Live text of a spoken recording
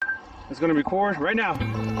It's gonna record right now.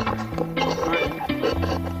 All right.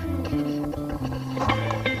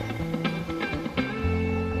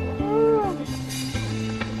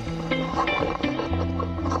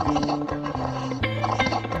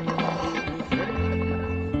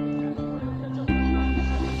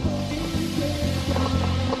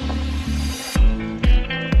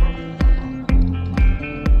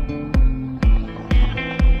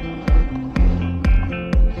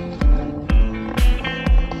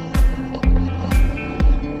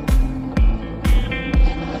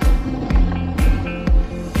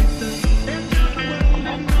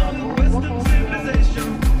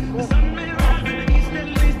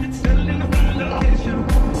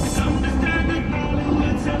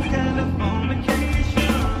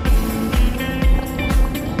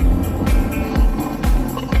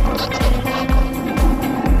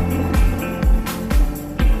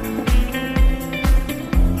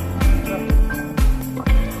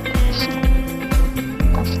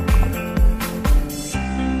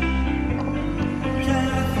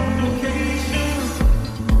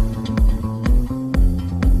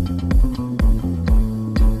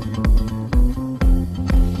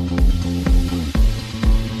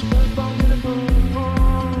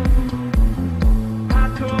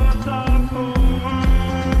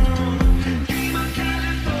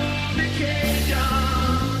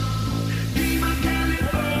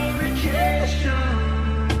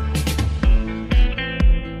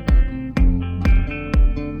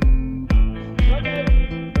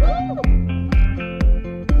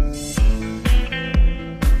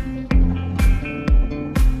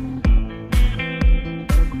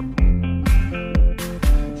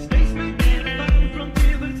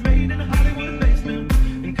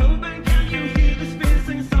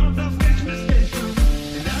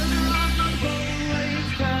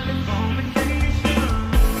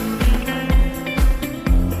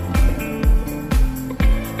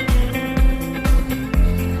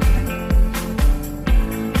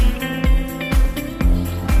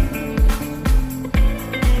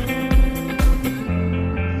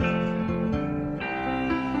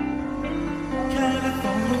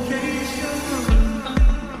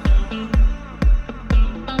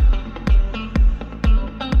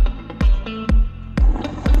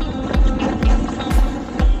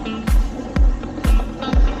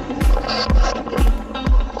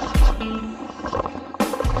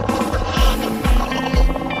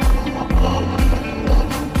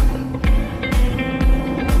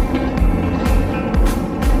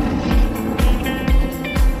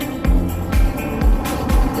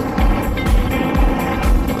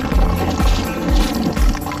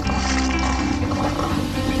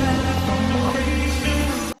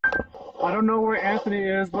 I don't know where Anthony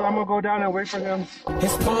is, but I'm gonna go down and wait for him.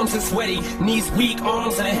 His palms are sweaty, knees weak,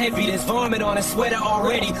 arms are heavy. There's vomit on his sweater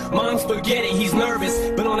already. Mom's spaghetti, he's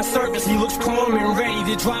nervous, but on the surface he looks calm and ready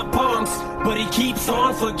to drop bombs. But he keeps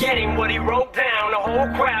on forgetting what he wrote down. The whole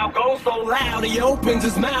crowd goes so loud, he opens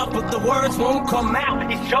his mouth, but the words won't come out.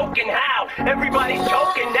 He's choking how? Everybody's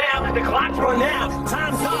choking now. The clock's run out,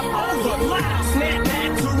 time's up, over, loud. Snap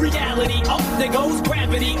back to reality. Oh, there goes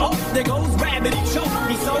gravity. Oh, there goes gravity. Choke.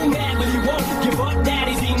 He's so mad, but he won't give up.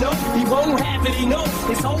 Daddies, he knows he won't have it. He knows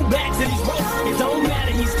his whole back to these ropes. It don't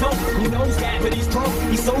matter, he's dope. He knows that, but he's broke.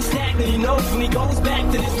 He's so stagnant, he knows when he goes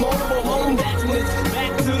back to this multiple home. That's when it's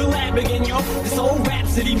back to the lab again, yo. This old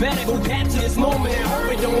rhapsody better go back to this moment and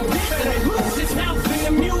hope it don't miss it. Lose his mouth in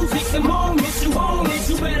the music. The moment you own it,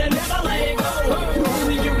 you better never let it go. You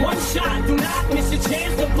only get one shot, do not miss your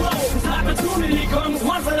chance to blow. This opportunity comes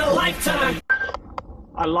once in a lifetime.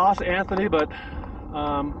 I lost Anthony, but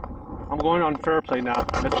I'm going on fair play now.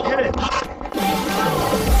 Let's get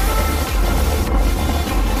it.